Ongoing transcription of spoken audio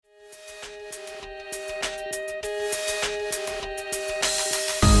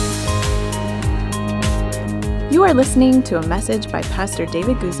You are listening to a message by Pastor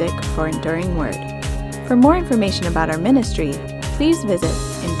David Guzik for Enduring Word. For more information about our ministry, please visit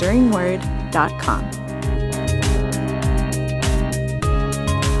enduringword.com.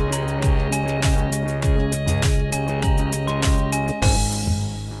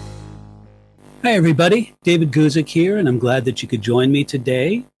 Hi, everybody. David Guzik here, and I'm glad that you could join me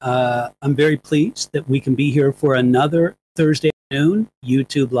today. I'm very pleased that we can be here for another Thursday afternoon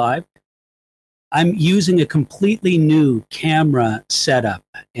YouTube Live. I'm using a completely new camera setup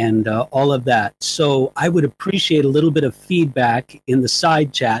and all of that, so I would appreciate a little bit of feedback in the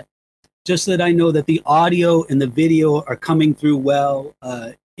side chat, just so that I know that the audio and the video are coming through well.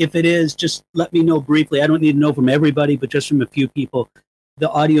 If it is, just let me know briefly. I don't need to know from everybody, but just from a few people. The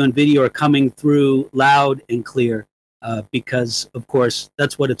audio and video are coming through loud and clear because, of course,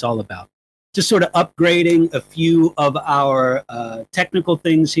 that's what it's all about. Just sort of upgrading a few of our technical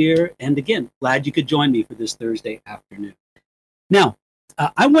things here. And again, glad you could join me for this Thursday afternoon. Now,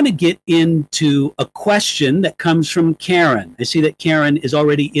 I want to get into a question that comes from Karen. I see that Karen is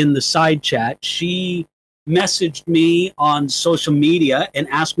already in the side chat. She messaged me on social media and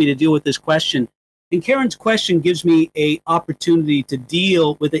asked me to deal with this question. And Karen's question gives me an opportunity to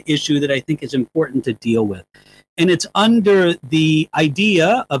deal with an issue that I think is important to deal with. And it's under the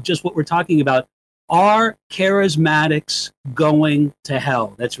idea of just what we're talking about. Are charismatics going to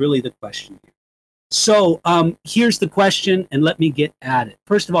hell? That's really the question here. So here's the question, and let me get at it.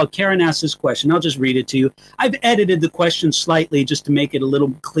 First of all, Karen asked this question. I'll just read it to you. I've edited the question slightly just to make it a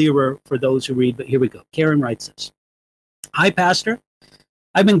little clearer for those who read, but here we go. Karen writes this. Hi, Pastor.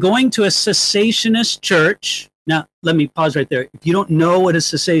 I've been going to a cessationist church. Now, let me pause right there. If you don't know what a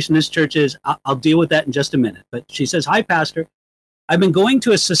cessationist church is, I'll deal with that in just a minute. But she says, hi, Pastor. I've been going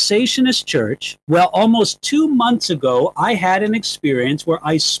to a cessationist church. Well, almost 2 months ago, I had an experience where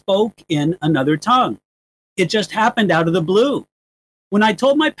I spoke in another tongue. It just happened out of the blue. When I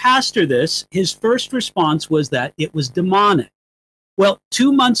told my pastor this, his first response was that it was demonic. Well,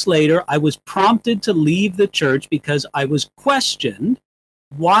 2 months later, I was prompted to leave the church because I was questioned.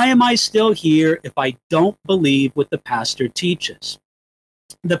 Why am I still here if I don't believe what the pastor teaches?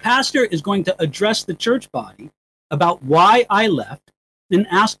 The pastor is going to address the church body about why I left and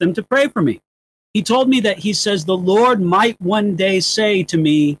ask them to pray for me. He told me that he says the Lord might one day say to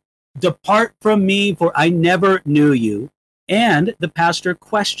me, depart from me, for I never knew you. And the pastor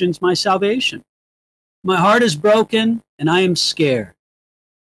questions my salvation. My heart is broken and I am scared.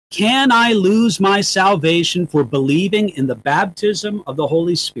 Can I lose my salvation for believing in the baptism of the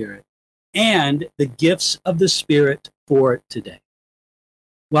Holy Spirit and the gifts of the Spirit for today?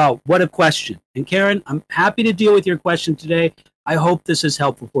 Wow, what a question. And Karen, I'm happy to deal with your question today. I hope this is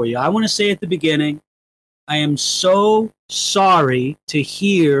helpful for you. I want to say at the beginning, I am so sorry to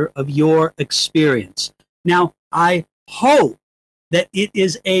hear of your experience. Now, I hope that it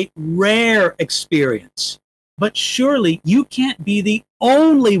is a rare experience. But surely you can't be the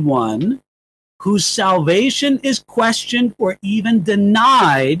only one whose salvation is questioned or even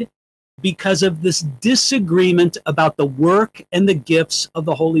denied because of this disagreement about the work and the gifts of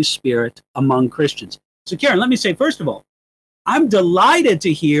the Holy Spirit among Christians. So Karen, let me say, first of all, I'm delighted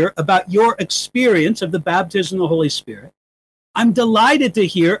to hear about your experience of the baptism of the Holy Spirit. I'm delighted to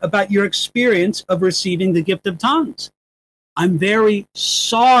hear about your experience of receiving the gift of tongues. I'm very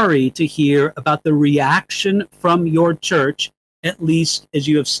sorry to hear about the reaction from your church, at least as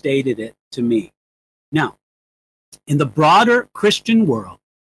you have stated it to me. Now, in the broader Christian world,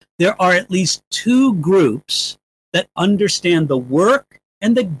 there are at least two groups that understand the work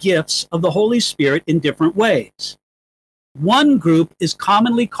and the gifts of the Holy Spirit in different ways. One group is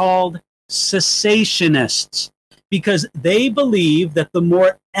commonly called cessationists because they believe that the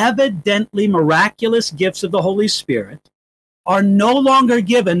more evidently miraculous gifts of the Holy Spirit are no longer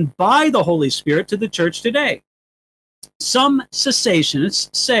given by the Holy Spirit to the church today. Some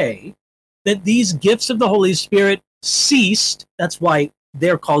cessationists say that these gifts of the Holy Spirit ceased. That's why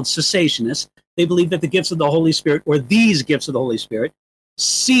they're called cessationists. They believe that the gifts of the Holy Spirit, or these gifts of the Holy Spirit,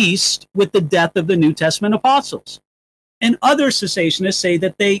 ceased with the death of the New Testament apostles. And other cessationists say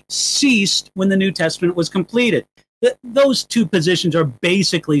that they ceased when the New Testament was completed. Those two positions are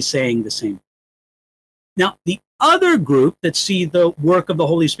basically saying the same thing. Now, the other group that see the work of the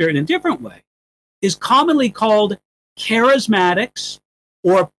Holy Spirit in a different way is commonly called Charismatics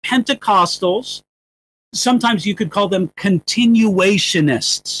or Pentecostals. Sometimes you could call them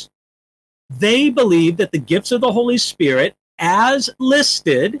continuationists. They believe that the gifts of the Holy Spirit, as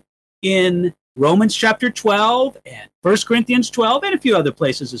listed in Romans chapter 12 and 1 Corinthians 12 and a few other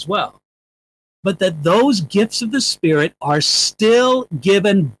places as well, but that those gifts of the Spirit are still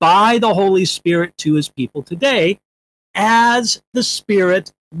given by the Holy Spirit to his people today as the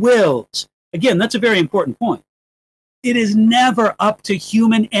Spirit wills. Again, that's a very important point. It is never up to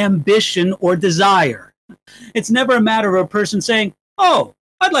human ambition or desire. It's never a matter of a person saying, oh,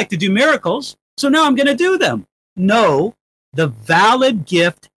 I'd like to do miracles, so now I'm going to do them. No, the valid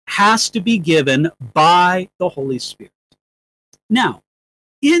gift has to be given by the Holy Spirit. Now,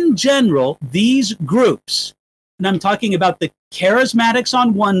 in general, these groups, and I'm talking about the Charismatics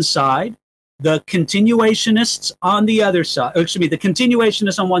on one side, the continuationists on the other side, or excuse me, the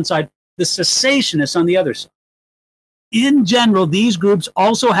continuationists on one side, the cessationists on the other side. In general, these groups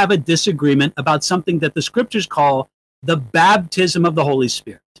also have a disagreement about something that the scriptures call the baptism of the Holy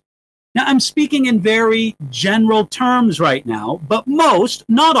Spirit. Now, I'm speaking in very general terms right now, but most,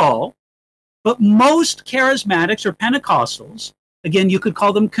 not all, but most charismatics or Pentecostals, again, you could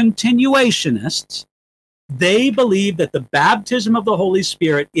call them continuationists, they believe that the baptism of the Holy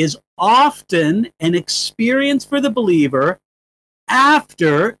Spirit is often an experience for the believer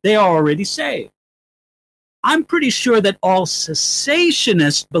after they are already saved. I'm pretty sure that all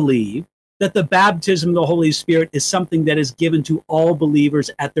cessationists believe that the baptism of the Holy Spirit is something that is given to all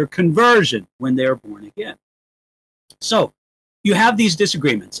believers at their conversion when they are born again. So you have these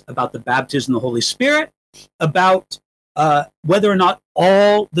disagreements about the baptism of the Holy Spirit, about whether or not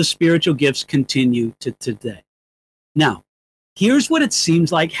all the spiritual gifts continue to today. Now, here's what it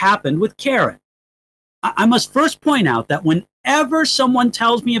seems like happened with Karen. I must first point out that whenever someone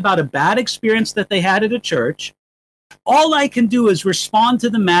tells me about a bad experience that they had at a church, all I can do is respond to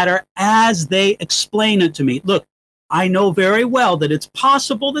the matter as they explain it to me. Look, I know very well that it's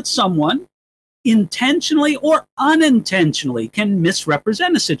possible that someone intentionally or unintentionally can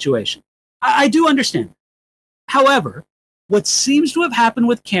misrepresent a situation. I do understand. However, what seems to have happened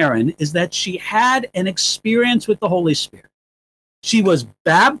with Karen is that she had an experience with the Holy Spirit. She was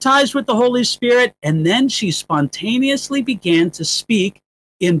baptized with the Holy Spirit, and then she spontaneously began to speak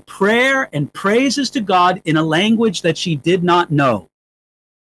in prayer and praises to God in a language that she did not know.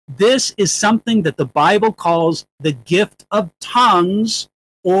 This is something that the Bible calls the gift of tongues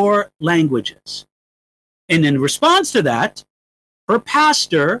or languages. And in response to that, her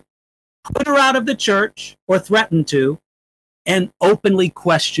pastor put her out of the church, or threatened to, and openly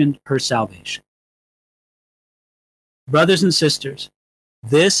questioned her salvation. Brothers and sisters,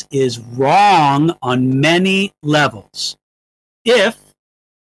 this is wrong on many levels. If,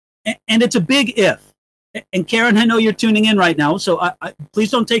 and it's a big if, and Karen, I know you're tuning in right now, so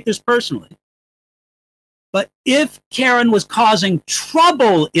please don't take this personally. But if Karen was causing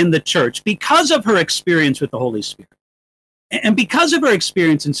trouble in the church because of her experience with the Holy Spirit, and because of her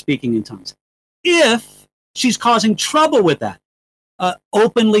experience in speaking in tongues, if she's causing trouble with that,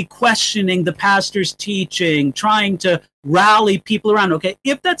 openly questioning the pastor's teaching, trying to rally people around, okay,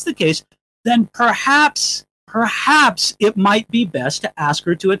 if that's the case, then perhaps it might be best to ask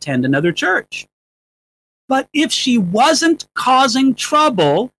her to attend another church. But if she wasn't causing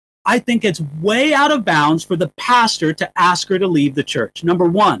trouble, I think it's way out of bounds for the pastor to ask her to leave the church, number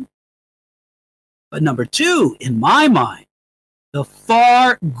one. But number two, in my mind, the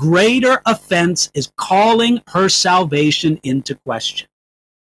far greater offense is calling her salvation into question.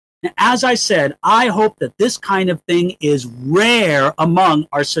 Now, as I said, I hope that this kind of thing is rare among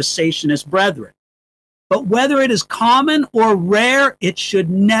our cessationist brethren. But whether it is common or rare, it should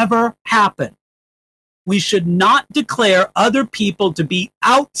never happen. We should not declare other people to be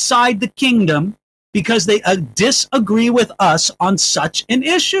outside the kingdom because they disagree with us on such an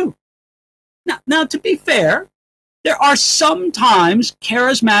issue. Now, to be fair, there are sometimes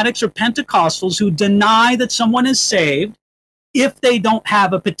charismatics or Pentecostals who deny that someone is saved if they don't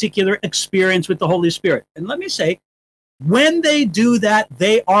have a particular experience with the Holy Spirit. And let me say, when they do that,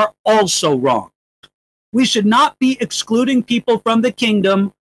 they are also wrong. We should not be excluding people from the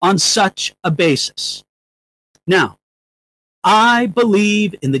kingdom on such a basis. Now, I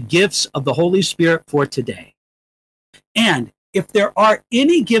believe in the gifts of the Holy Spirit for today. And if there are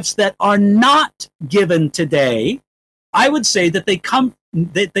any gifts that are not given today, I would say that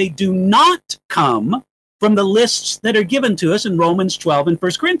they do not come from the lists that are given to us in Romans 12 and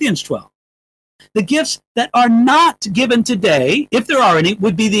 1 Corinthians 12. The gifts that are not given today, if there are any,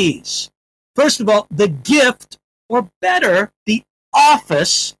 would be these. First of all, the gift, or better, the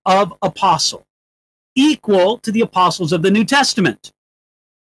office of apostle, equal to the apostles of the New Testament.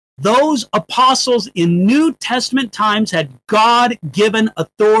 Those apostles in New Testament times had God-given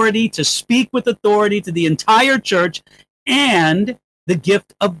authority to speak with authority to the entire church and the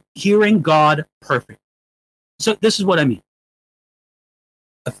gift of hearing God perfect. So this is what I mean.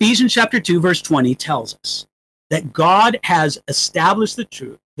 Ephesians chapter 2, verse 20 tells us that God has established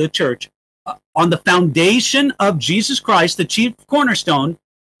the church on the foundation of Jesus Christ, the chief cornerstone,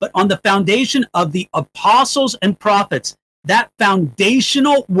 but on the foundation of the apostles and prophets. That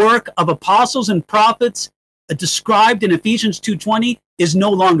foundational work of apostles and prophets described in Ephesians 2:20 is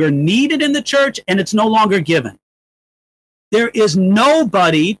no longer needed in the church, and it's no longer given. There is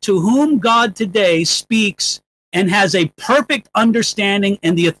nobody to whom God today speaks and has a perfect understanding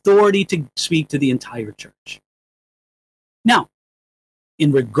and the authority to speak to the entire church. Now,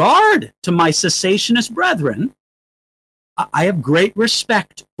 in regard to my cessationist brethren, I have great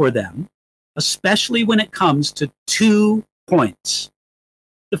respect for them, especially when it comes to 2 points.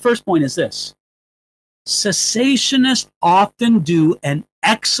 The first point is this: cessationists often do an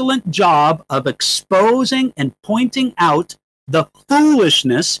excellent job of exposing and pointing out the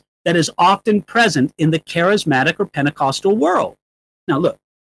foolishness that is often present in the charismatic or Pentecostal world. Now look,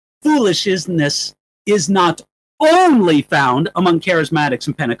 foolishness is not only found among charismatics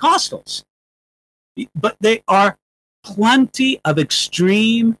and Pentecostals, but there are plenty of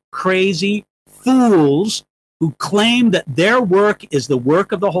extreme, crazy fools who claim that their work is the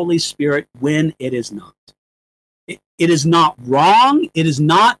work of the Holy Spirit when it is not. It is not wrong. It is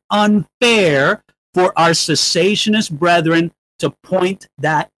not unfair for our cessationist brethren to point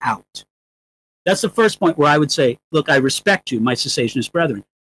that out. That's the first point where I would say, look, I respect you, my cessationist brethren.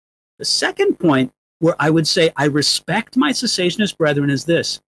 The second point where I would say I respect my cessationist brethren is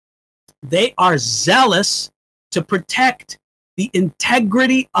this: they are zealous to protect the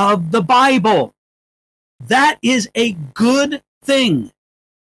integrity of the Bible. That is a good thing.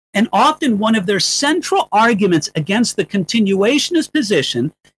 And often one of their central arguments against the continuationist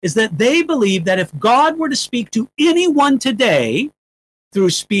position is that they believe that if God were to speak to anyone today, through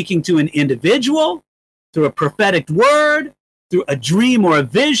speaking to an individual, through a prophetic word, through a dream or a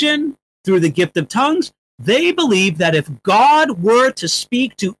vision, through the gift of tongues, they believe that if God were to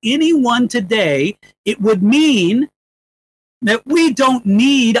speak to anyone today, it would mean that we don't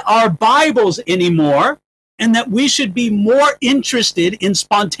need our Bibles anymore, and that we should be more interested in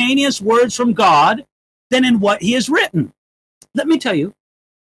spontaneous words from God than in what he has written. Let me tell you,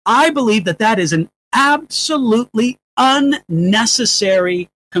 I believe that that is an absolutely unnecessary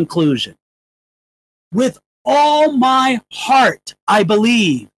conclusion. With all my heart, I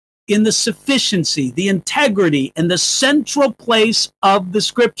believe in the sufficiency, the integrity, and the central place of the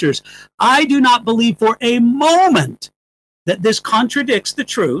scriptures. I do not believe for a moment that this contradicts the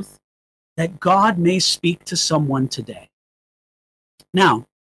truth that God may speak to someone today. Now,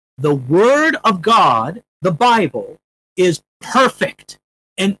 the Word of God, the Bible, is perfect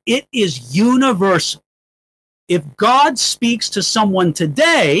and it is universal. If God speaks to someone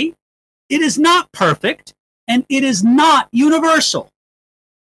today, it is not perfect and it is not universal.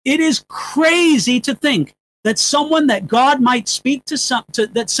 It is crazy to think that someone that God might speak to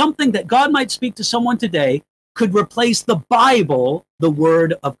something that God might speak to someone today could replace the Bible, the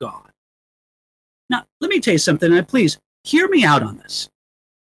Word of God. Now, let me tell you something, and please hear me out on this.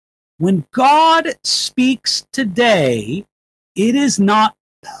 When God speaks today, it is not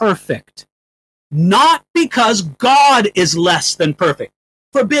perfect. Not because God is less than perfect.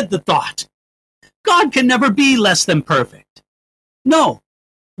 Forbid the thought. God can never be less than perfect. No,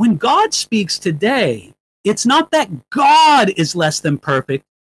 when God speaks today, it's not that God is less than perfect,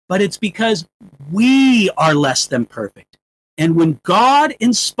 but it's because we are less than perfect. And when God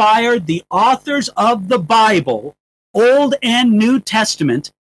inspired the authors of the Bible, Old and New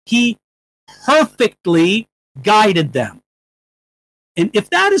Testament, he perfectly guided them. And if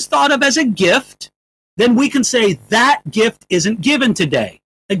that is thought of as a gift, then we can say that gift isn't given today.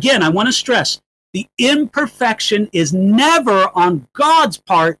 Again, I want to stress, the imperfection is never on God's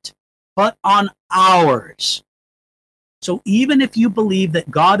part, but on ours. So even if you believe that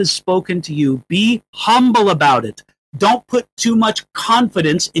God has spoken to you, be humble about it. Don't put too much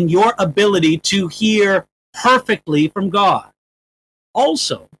confidence in your ability to hear perfectly from God.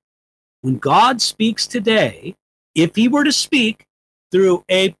 Also, when God speaks today, if he were to speak through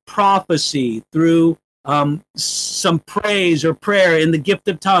a prophecy, through some praise or prayer in the gift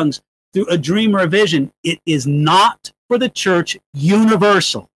of tongues, through a dream or a vision, it is not for the church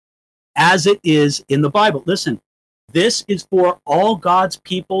universal as it is in the Bible. Listen, this is for all God's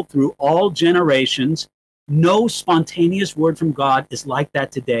people through all generations. No spontaneous word from God is like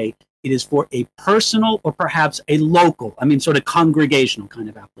that today. It is for a personal or perhaps a local, sort of congregational kind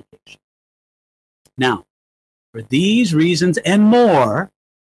of application. Now, for these reasons and more,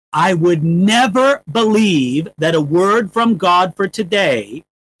 I would never believe that a word from God for today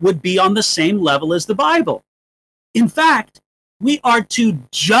would be on the same level as the Bible. In fact, We are to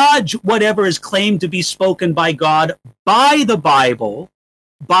judge whatever is claimed to be spoken by God by the Bible,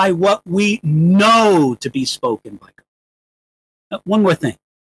 by what we know to be spoken by God. One more thing.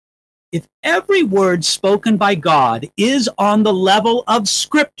 If every word spoken by God is on the level of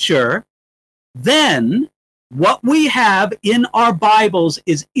Scripture, then what we have in our Bibles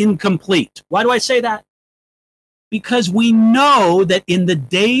is incomplete. Why do I say that? Because we know that in the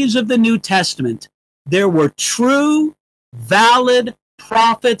days of the New Testament, there were true, valid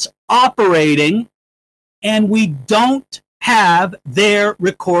prophets operating, and we don't have their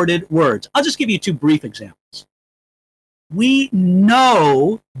recorded words. I'll just give you two brief examples. We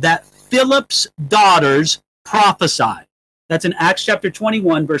know that Philip's daughters prophesied. That's in Acts chapter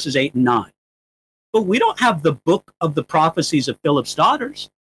 21, verses 8 and 9. But we don't have the book of the prophecies of Philip's daughters.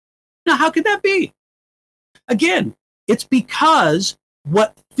 Now, how could that be? Again, it's because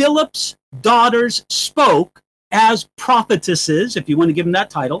what Philip's daughters spoke as prophetesses, if you want to give them that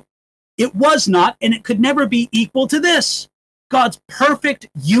title, it was not, and it could never be equal to this, God's perfect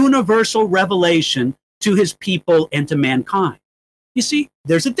universal revelation to his people and to mankind. You see,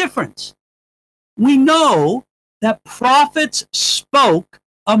 there's a difference. We know that prophets spoke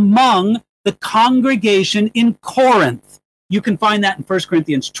among the congregation in Corinth. You can find that in 1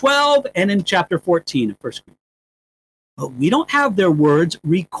 Corinthians 12 and in chapter 14 of 1 Corinthians. But we don't have their words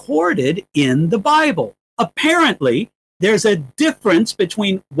recorded in the Bible. Apparently, there's a difference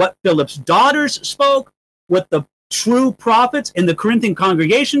between what Philip's daughters spoke, what the true prophets in the Corinthian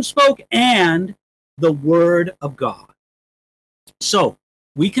congregation spoke, and the Word of God. So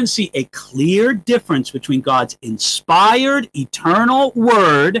we can see a clear difference between God's inspired, eternal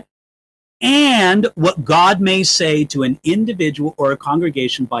Word and what God may say to an individual or a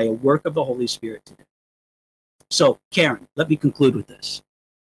congregation by a work of the Holy Spirit today. So, Karen, let me conclude with this.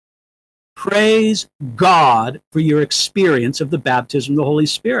 Praise God for your experience of the baptism of the Holy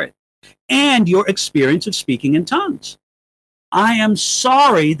Spirit and your experience of speaking in tongues. I am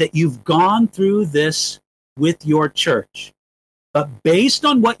sorry that you've gone through this with your church, but based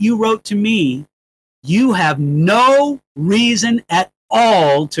on what you wrote to me, you have no reason at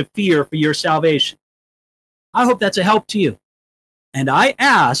all to fear for your salvation. I hope that's a help to you. And I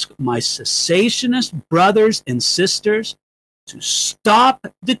ask my cessationist brothers and sisters to stop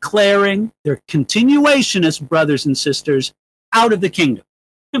declaring their continuationist brothers and sisters out of the kingdom.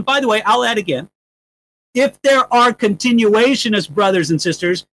 And by the way, I'll add again, if there are continuationist brothers and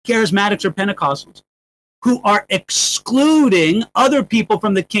sisters, charismatics or Pentecostals, who are excluding other people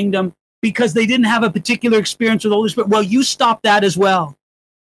from the kingdom because they didn't have a particular experience with the Holy Spirit, well, you stop that as well.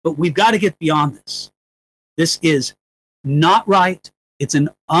 But we've got to get beyond this. This is not right. It's an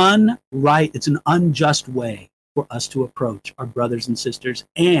unjust way for us to approach our brothers and sisters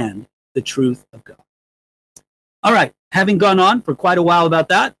and the truth of God. All right, having gone on for quite a while about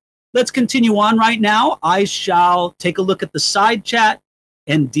that, let's continue on right now. I shall take a look at the side chat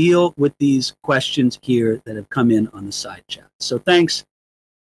and deal with these questions here that have come in on the side chat. So thanks.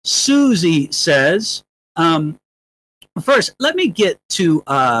 Susie says, first, let me get to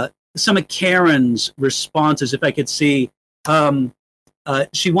some of Karen's responses, if I could see.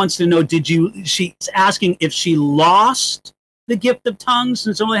 She wants to know, she's asking if she lost the gift of tongues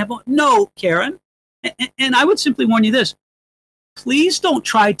and only have one. No, Karen. And I would simply warn you this. Please don't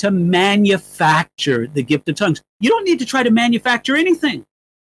try to manufacture the gift of tongues. You don't need to try to manufacture anything.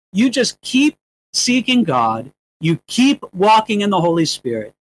 You just keep seeking God. You keep walking in the Holy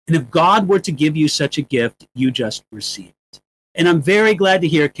Spirit. And if God were to give you such a gift, you just receive it. And I'm very glad to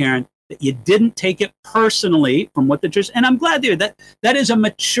hear, Karen, that you didn't take it personally from what the church, and I'm glad to hear that. That is a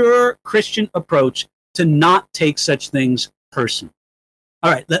mature Christian approach to not take such things personally.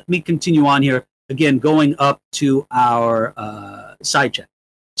 All right, let me continue on here. Again, going up to our side chat.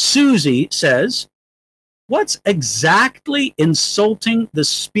 Susie says, what's exactly insulting the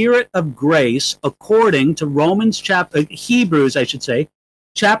Spirit of grace according to Hebrews,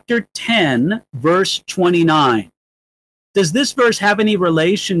 chapter 10, verse 29? Does this verse have any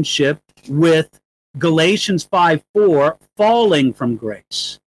relationship with Galatians 5:4, falling from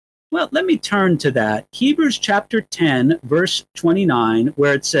grace? Well, let me turn to that. Hebrews chapter 10, verse 29,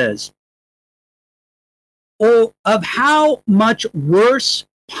 where it says, "Oh, of how much worse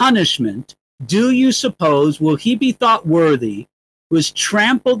punishment do you suppose will he be thought worthy who has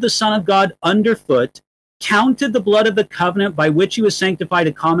trampled the Son of God underfoot, counted the blood of the covenant by which he was sanctified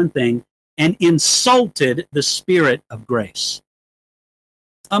a common thing, and insulted the Spirit of grace?"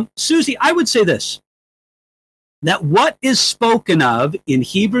 Susie, I would say this, that what is spoken of in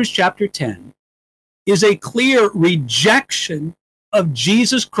Hebrews chapter 10 is a clear rejection of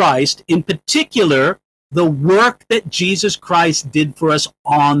Jesus Christ, in particular the work that Jesus Christ did for us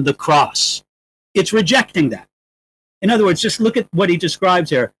on the cross. It's rejecting that. In other words, just look at what he describes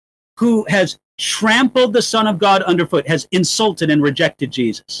here. Who has trampled the Son of God underfoot, has insulted and rejected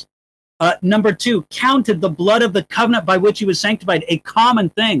Jesus. Number two, counted the blood of the covenant by which he was sanctified a common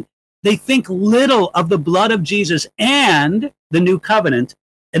thing. They think little of the blood of Jesus and the new covenant.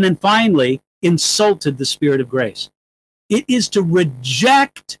 And then finally, insulted the Spirit of grace. It is to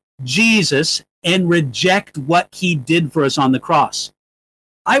reject Jesus and reject what he did for us on the cross.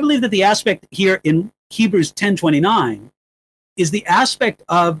 I believe that the aspect here in Hebrews 10:29 is the aspect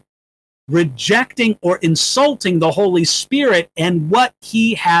of rejecting or insulting the Holy Spirit and what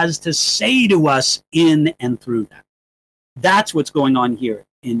he has to say to us in and through that. That's what's going on here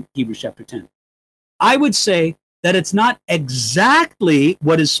in Hebrews chapter 10. I would say that it's not exactly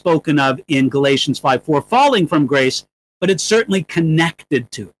what is spoken of in Galatians 5:4, falling from grace, but it's certainly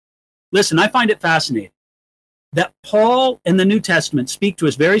connected to it. Listen, I find it fascinating that Paul and the New Testament speak to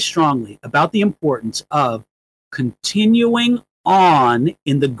us very strongly about the importance of continuing on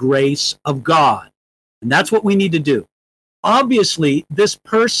in the grace of God. And that's what we need to do. Obviously, this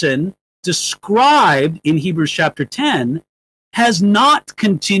person described in Hebrews chapter 10 has not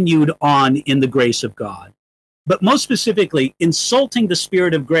continued on in the grace of God. But most specifically, insulting the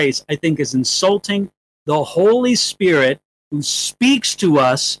Spirit of grace, I think, is insulting the Holy Spirit who speaks to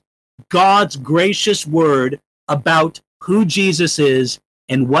us God's gracious word about who Jesus is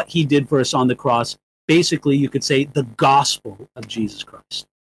and what he did for us on the cross. Basically, you could say the gospel of Jesus Christ.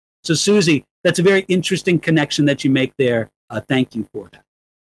 So, Susie, that's a very interesting connection that you make there. Thank you for that.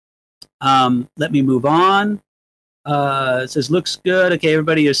 Let me move on. It says, looks good. Okay,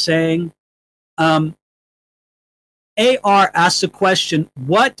 everybody is saying. AR asks a question,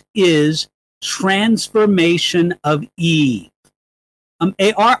 what is transformation of Eve?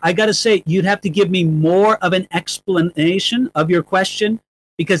 AR, I got to say, you'd have to give me more of an explanation of your question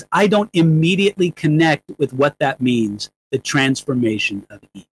because I don't immediately connect with what that means, the transformation of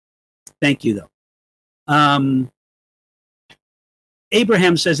Eve. Thank you, though.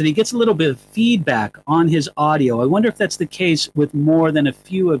 Abraham says that he gets a little bit of feedback on his audio. I wonder if that's the case with more than a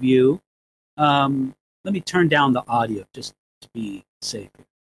few of you. Let me turn down the audio just to be safe.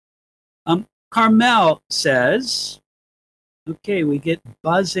 Carmel says, okay, we get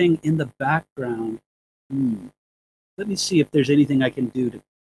buzzing in the background. Let me see if there's anything I can do to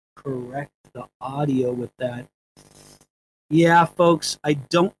correct the audio with that. Yeah, folks, I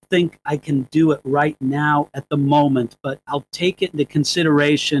don't think I can do it right now at the moment, but I'll take it into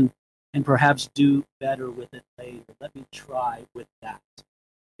consideration and perhaps do better with it later. Let me try with that.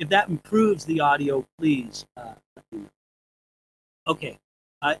 If that improves the audio, please let me know. Okay,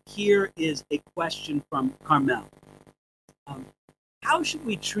 here is a question from Carmel. How should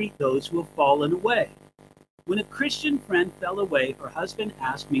we treat those who have fallen away? When a Christian friend fell away, her husband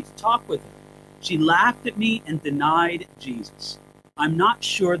asked me to talk with her. She laughed at me and denied Jesus. I'm not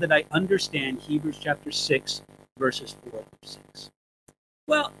sure that I understand Hebrews chapter 6, verses 4 through 6.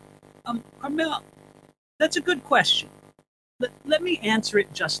 Well, Carmel, that's a good question. Let me answer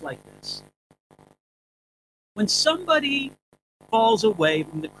it just like this. When somebody falls away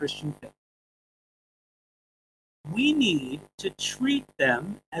from the Christian faith, we need to treat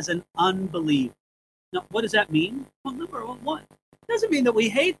them as an unbeliever. Now, what does that mean? Well, number one, it doesn't mean that we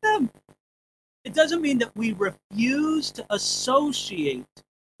hate them. It doesn't mean that we refuse to associate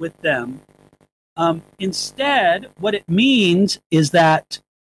with them. Instead, what it means is that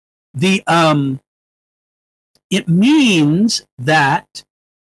it means that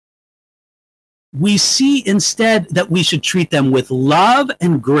we see instead that we should treat them with love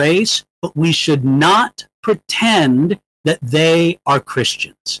and grace, but we should not pretend that they are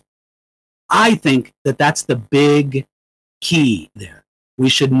Christians. I think that that's the big key there. We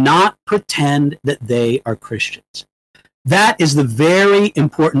should not pretend that they are Christians. That is the very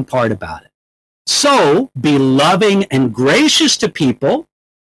important part about it. So be loving and gracious to people,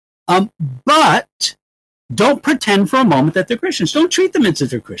 but don't pretend for a moment that they're Christians. Don't treat them as if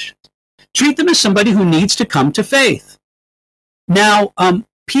they're Christians. Treat them as somebody who needs to come to faith. Now,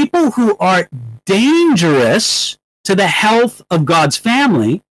 people who are dangerous to the health of God's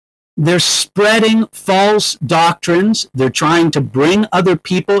family, they're spreading false doctrines. They're trying to bring other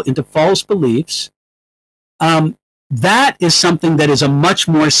people into false beliefs. That is something that is a much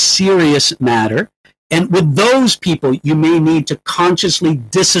more serious matter. And with those people, you may need to consciously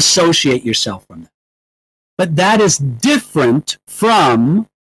disassociate yourself from them. But that is different from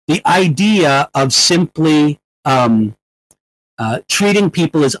the idea of simply treating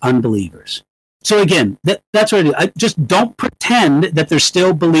people as unbelievers. So again, that's what I do. I just don't pretend that they're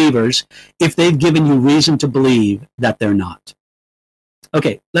still believers if they've given you reason to believe that they're not.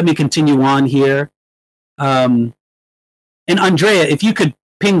 Okay, let me continue on here. And Andrea, if you could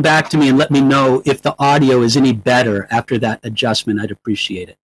ping back to me and let me know if the audio is any better after that adjustment, I'd appreciate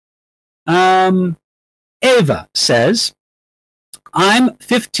it. Ava says, I'm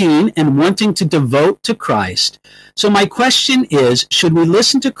 15 and wanting to devote to Christ. So my question is, should we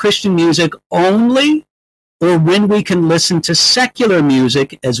listen to Christian music only, or when we can listen to secular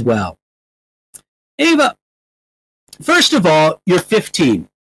music as well? Ava, first of all, you're 15,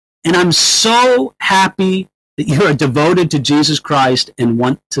 and I'm so happy that you are devoted to Jesus Christ and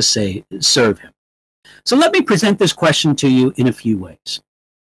want to serve him. So let me present this question to you in a few ways.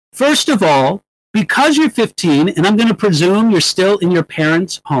 First of all, because you're 15, and I'm going to presume you're still in your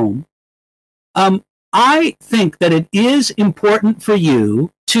parents' home, I think that it is important for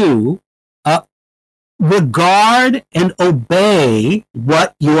you to regard and obey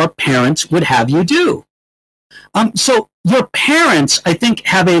what your parents would have you do. So your parents, I think,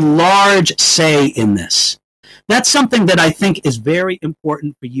 have a large say in this. That's something that I think is very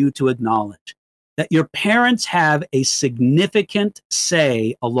important for you to acknowledge, that your parents have a significant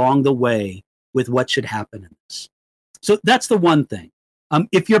say along the way with what should happen in this. So that's the one thing.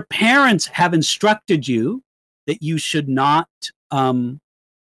 If your parents have instructed you that you should not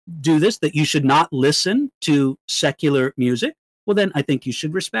do this, that you should not listen to secular music, well, then I think you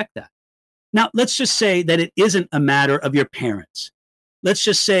should respect that. Now, let's just say that it isn't a matter of your parents. Let's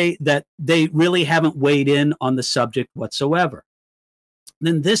just say that they really haven't weighed in on the subject whatsoever.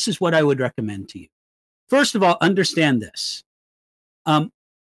 Then this is what I would recommend to you. First of all, understand this.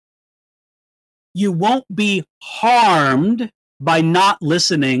 You won't be harmed by not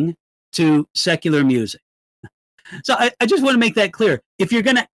listening to secular music. So I just want to make that clear. If you're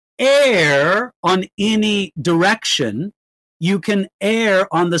going to err on any direction, you can err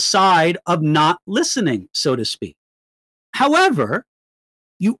on the side of not listening, so to speak. However,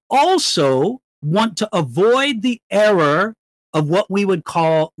 you also want to avoid the error of what we would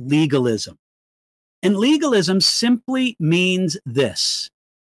call legalism. And legalism simply means this.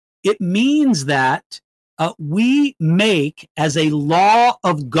 It means that we make as a law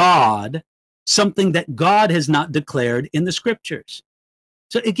of God something that God has not declared in the scriptures.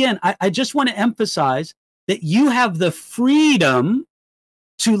 So again, I just want to emphasize that you have the freedom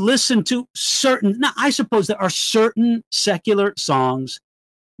to listen to certain, now I suppose there are certain secular songs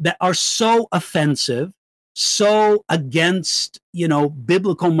that are so offensive, so against,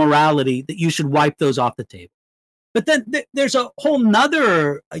 biblical morality that you should wipe those off the table. But then there's a whole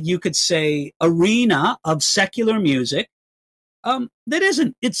nother, you could say, arena of secular music that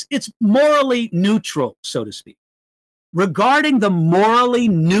isn't. It's morally neutral, so to speak. Regarding the morally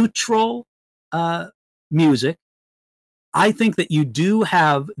neutral music, I think that you do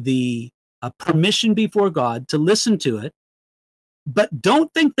have the permission before God to listen to it, but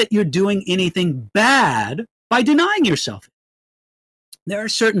don't think that you're doing anything bad by denying yourself. There are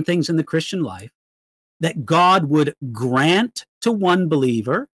certain things in the Christian life that God would grant to one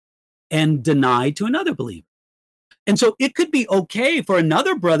believer and deny to another believer. And so it could be okay for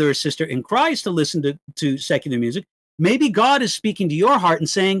another brother or sister in Christ to listen to secular music. Maybe God is speaking to your heart and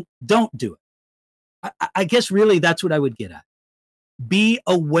saying, don't do it. I guess really that's what I would get at. Be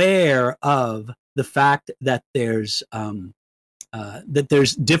aware of the fact that there's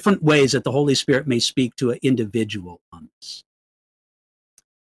different ways that the Holy Spirit may speak to an individual on this.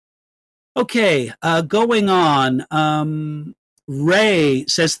 Okay, going on. Ray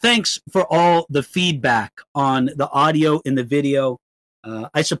says, thanks for all the feedback on the audio and the video.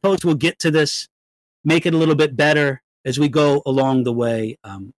 I suppose we'll get to this, make it a little bit better as we go along the way.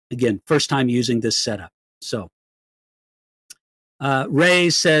 Again, first time using this setup. So Ray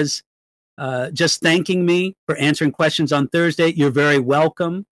says, just thanking me for answering questions on Thursday. You're very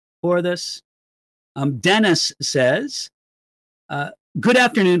welcome for this. Dennis says, good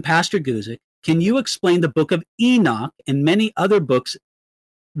afternoon, Pastor Guzik. Can you explain the book of Enoch and many other books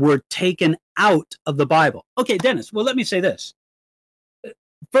were taken out of the Bible? Okay, Dennis, well, let me say this.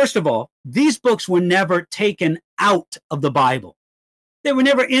 First of all, these books were never taken out of the Bible. They were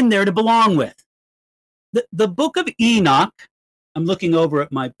never in there to belong with. The book of Enoch, I'm looking over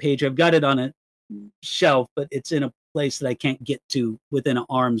at my page. I've got it on a shelf, but it's in a place that I can't get to within an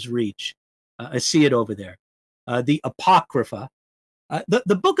arm's reach. I see it over there. The Apocrypha.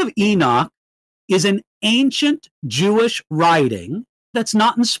 The book of Enoch is an ancient Jewish writing that's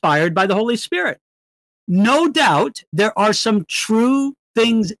not inspired by the Holy Spirit. No doubt there are some true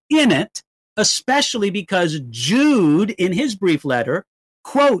things in it, especially because Jude, in his brief letter,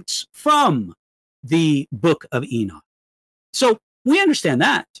 quotes from the book of Enoch. So we understand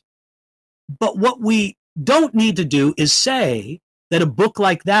that. But what we don't need to do is say that a book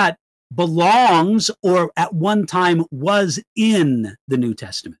like that belongs or at one time was in the New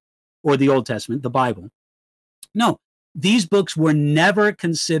Testament or the Old Testament, the Bible. No, these books were never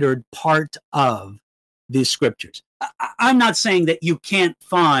considered part of the scriptures. I'm not saying that you can't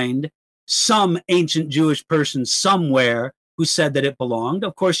find some ancient Jewish person somewhere who said that it belonged.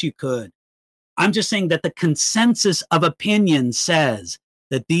 Of course you could. I'm just saying that the consensus of opinion says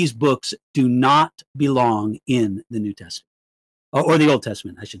that these books do not belong in the New Testament, or the Old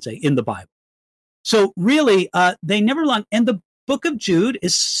Testament, I should say, in the Bible. So really, they never belong. And the book of Jude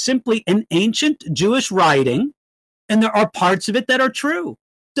is simply an ancient Jewish writing, and there are parts of it that are true.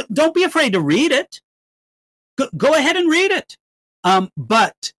 Don't be afraid to read it. Go ahead and read it.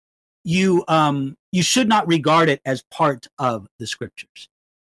 But you should not regard it as part of the scriptures.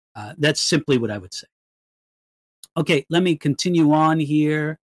 That's simply what I would say. Okay, let me continue on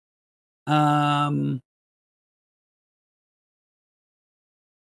here.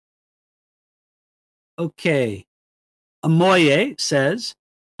 Okay. Amoye says,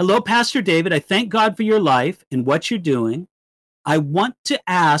 hello, Pastor David. I thank God for your life and what you're doing. I want to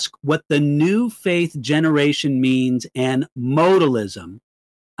ask what the new faith generation means and modalism.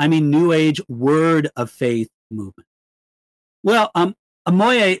 I mean, New Age word of faith movement. Well,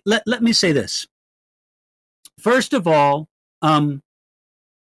 Amoye, let me say this. First of all, the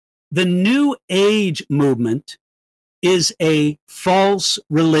New Age movement is a false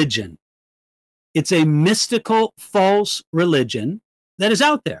religion. It's a mystical, false religion that is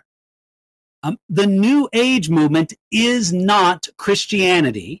out there. The New Age movement is not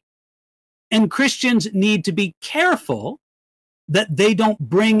Christianity, and Christians need to be careful that they don't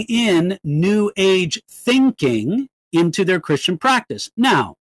bring in New Age thinking into their Christian practice.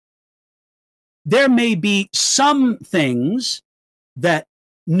 Now, there may be some things that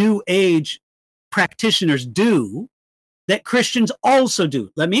New Age practitioners do that Christians also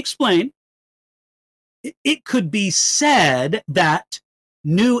do. Let me explain. It could be said that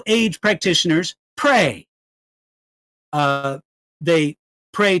New Age practitioners pray. They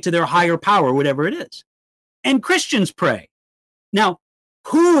pray to their higher power, whatever it is. And Christians pray. Now,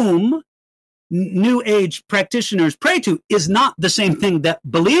 whom New Age practitioners pray to is not the same thing that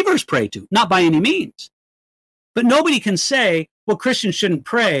believers pray to, not by any means. But nobody can say, well, Christians shouldn't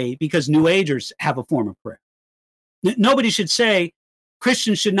pray because New Agers have a form of prayer. Nobody should say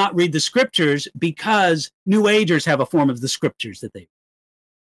Christians should not read the scriptures because New Agers have a form of the scriptures that they read.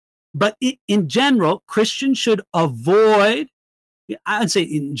 But in general, Christians should avoid, I'd say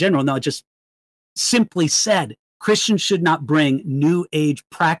in general, no, just simply said, Christians should not bring New Age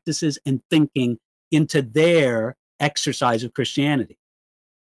practices and thinking into their exercise of Christianity.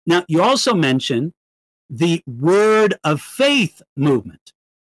 Now, you also mentioned the Word of Faith movement.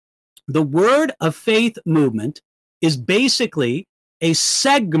 The Word of Faith movement is basically a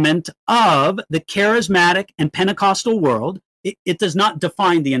segment of the charismatic and Pentecostal world. It does not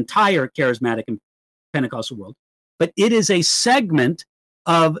define the entire charismatic and Pentecostal world, but it is a segment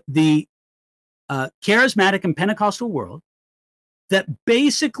of the charismatic and Pentecostal world that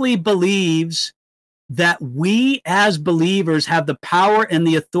basically believes that we as believers have the power and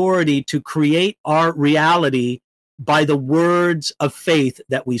the authority to create our reality by the words of faith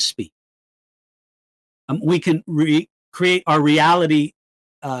that we speak. We can create our reality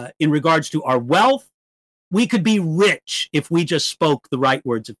in regards to our wealth. We could be rich if we just spoke the right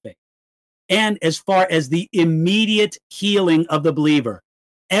words of faith. And as far as the immediate healing of the believer,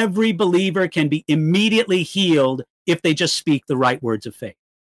 every believer can be immediately healed if they just speak the right words of faith.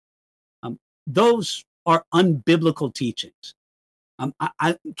 Those are unbiblical teachings.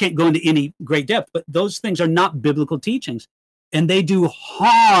 I can't go into any great depth, but those things are not biblical teachings, and they do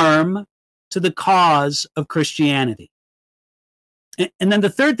harm to the cause of Christianity. And then the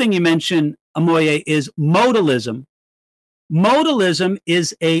third thing you mentioned, Amoye, is modalism. Modalism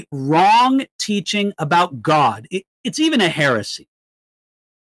is a wrong teaching about God. It's even a heresy.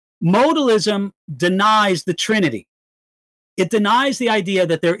 Modalism denies the Trinity. It denies the idea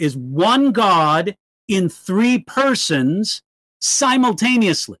that there is one God in three persons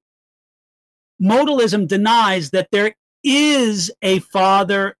simultaneously. Modalism denies that there is a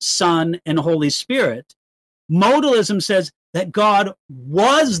Father, Son, and Holy Spirit. Modalism says that God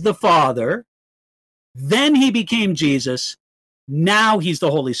was the Father, then he became Jesus, now he's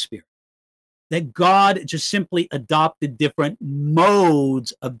the Holy Spirit. That God just simply adopted different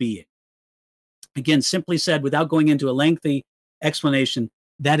modes of being. Again, simply said, without going into a lengthy explanation,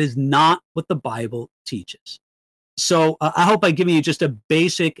 that is not what the Bible teaches. So I hope I've given you just a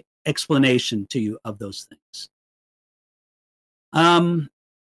basic explanation to you of those things.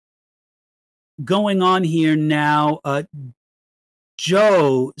 Going on here now,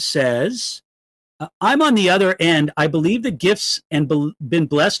 Joe says, I'm on the other end. I believe the gifts and been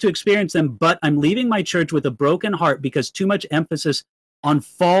blessed to experience them, but I'm leaving my church with a broken heart because too much emphasis on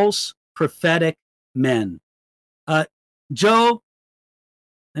false prophetic men. Joe,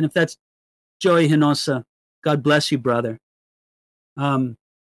 and if that's Joey Hinosa, God bless you, brother.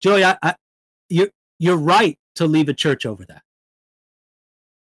 Joey, you're right to leave a church over that.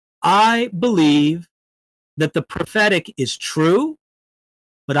 I believe that the prophetic is true,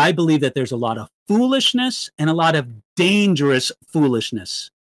 but I believe that there's a lot of foolishness and a lot of dangerous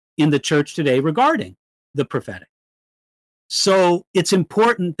foolishness in the church today regarding the prophetic. So it's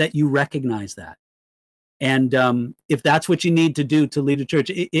important that you recognize that. And if that's what you need to do to lead a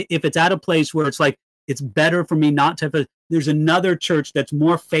church, if it's at a place where it's like, it's better for me not to have there's another church that's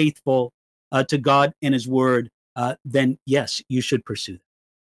more faithful to God and his word, then yes, you should pursue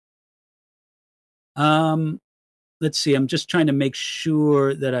that. Let's see. I'm just trying to make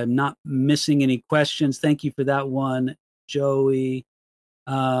sure that I'm not missing any questions. Thank you for that one, Joey.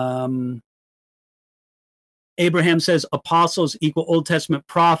 Abraham says apostles equal Old Testament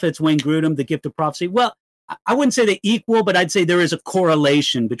prophets. Wayne Grudem, the gift of prophecy. Well, I wouldn't say they equal, but I'd say there is a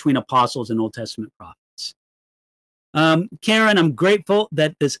correlation between apostles and Old Testament prophets. Karen, I'm grateful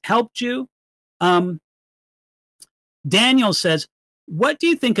that this helped you. Daniel says, what do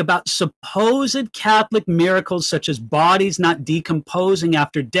you think about supposed Catholic miracles such as bodies not decomposing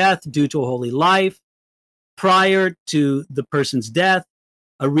after death due to a holy life prior to the person's death?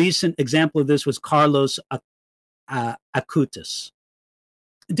 A recent example of this was Carlos Acutis.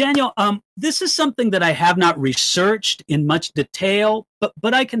 Daniel, this is something that I have not researched in much detail,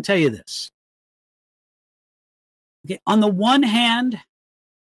 but I can tell you this. Okay, on the one hand,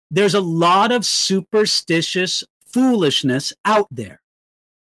 there's a lot of superstitious foolishness out there.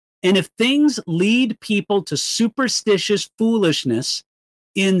 And if things lead people to superstitious foolishness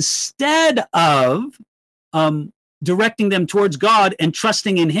instead of directing them towards God and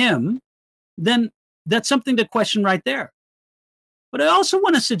trusting in him, then that's something to question right there. But I also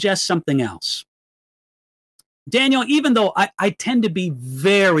want to suggest something else. Daniel, even though I tend to be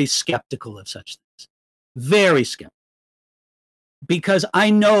very skeptical of such things, very skeptical, because I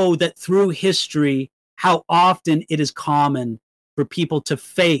know that through history, how often it is common for people to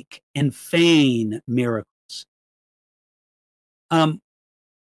fake and feign miracles.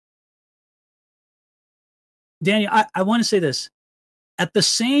 Daniel, I want to say this. At the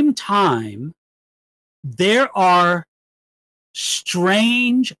same time, there are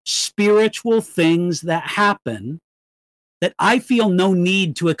strange spiritual things that happen that I feel no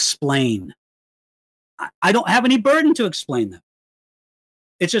need to explain. I don't have any burden to explain them.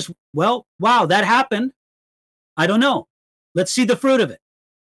 It's just, well, wow, that happened. I don't know. Let's see the fruit of it.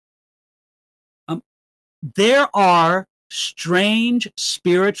 There are strange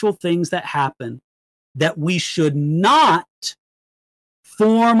spiritual things that happen that we should not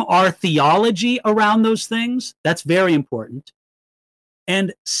form our theology around those things. That's very important.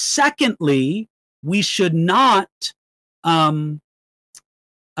 And secondly, we should not build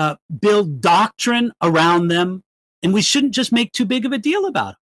doctrine around them, and we shouldn't just make too big of a deal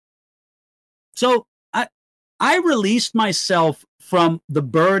about it. So I released myself from the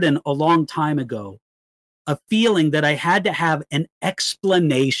burden a long time ago of feeling that I had to have an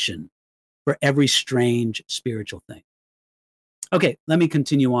explanation for every strange spiritual thing. Okay, let me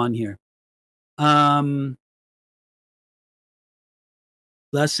continue on here.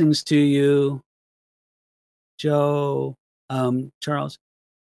 Blessings to you, Joe, Charles.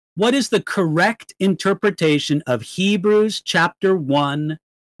 What is the correct interpretation of Hebrews chapter 1,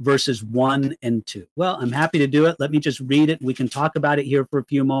 verses 1 and 2? Well, I'm happy to do it. Let me just read it. We can talk about it here for a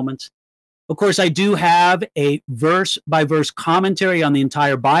few moments. Of course, I do have a verse-by-verse commentary on the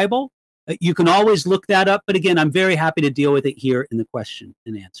entire Bible. You can always look that up. But again, I'm very happy to deal with it here in the question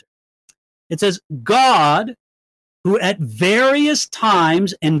and answer. It says, God, who at various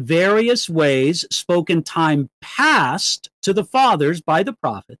times and various ways spoke in time past to the fathers by the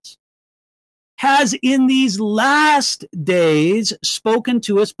prophets, has in these last days spoken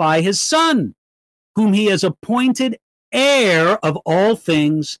to us by his Son, whom he has appointed heir of all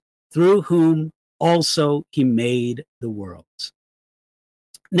things, through whom also he made the worlds.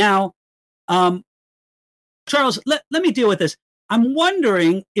 Now, Charles, let me deal with this. I'm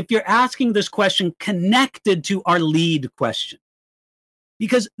wondering if you're asking this question connected to our lead question,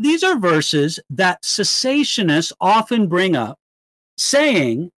 because these are verses that cessationists often bring up,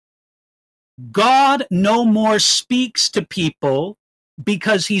 saying God no more speaks to people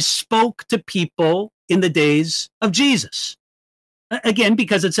because he spoke to people in the days of Jesus. Again,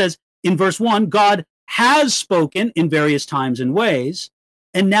 because it says in verse 1, God has spoken in various times and ways.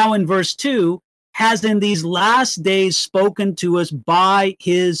 And now in verse 2, has in these last days spoken to us by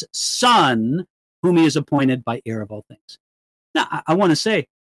his Son, whom he has appointed by heir of all things. Now, I want to say,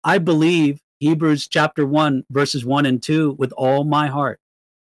 I believe Hebrews chapter 1, verses 1 and 2 with all my heart.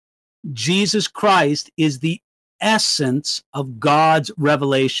 Jesus Christ is the essence of God's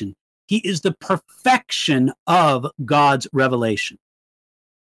revelation. He is the perfection of God's revelation.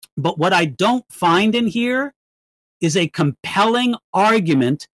 But what I don't find in here is a compelling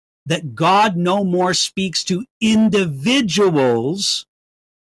argument that God no more speaks to individuals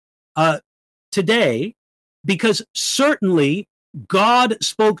today, because certainly God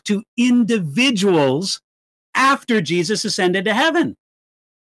spoke to individuals after Jesus ascended to heaven.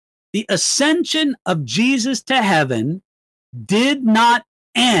 The ascension of Jesus to heaven did not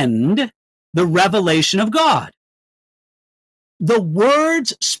end the revelation of God. The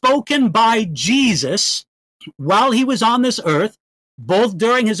words spoken by Jesus while he was on this earth, both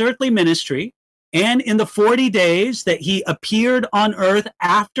during his earthly ministry and in the 40 days that he appeared on earth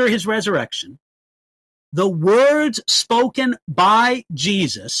after his resurrection, the words spoken by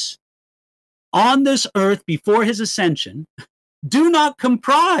Jesus on this earth before his ascension do not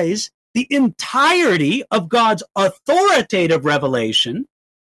comprise the entirety of God's authoritative revelation,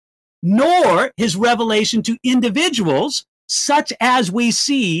 nor his revelation to individuals, such as we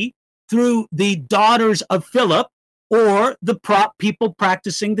see through the daughters of Philip or the people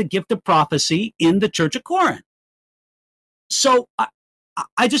practicing the gift of prophecy in the Church of Corinth. So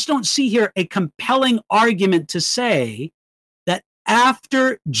I just don't see here a compelling argument to say that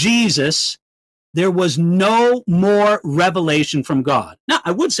after Jesus, there was no more revelation from God. Now,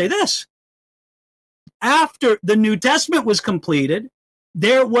 I would say this. After the New Testament was completed,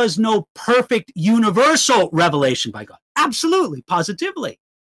 there was no perfect universal revelation by God. Absolutely, positively.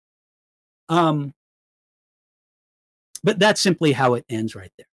 But that's simply how it ends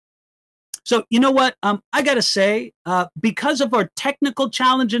right there. So, you know what? I got to say, because of our technical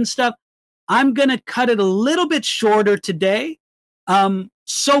challenge and stuff, I'm going to cut it a little bit shorter today.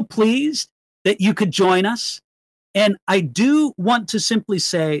 So pleased that you could join us. And I do want to simply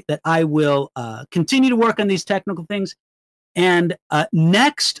say that I will continue to work on these technical things. And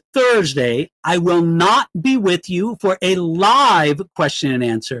next Thursday, I will not be with you for a live question and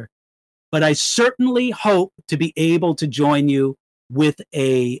answer, but I certainly hope to be able to join you with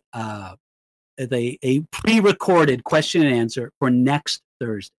a pre-recorded question and answer for next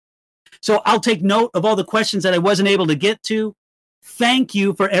Thursday. So I'll take note of all the questions that I wasn't able to get to. Thank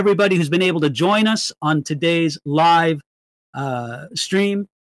you for everybody who's been able to join us on today's live stream.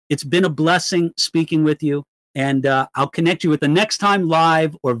 It's been a blessing speaking with you, and I'll connect you with the next time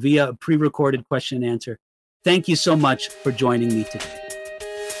live or via a pre-recorded question and answer. Thank you so much for joining me today.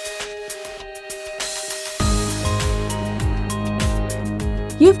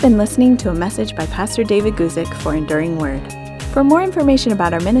 You've been listening to a message by Pastor David Guzik for Enduring Word. For more information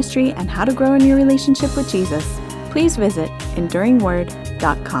about our ministry and how to grow in your relationship with Jesus, please visit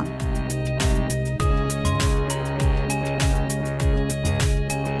enduringword.com.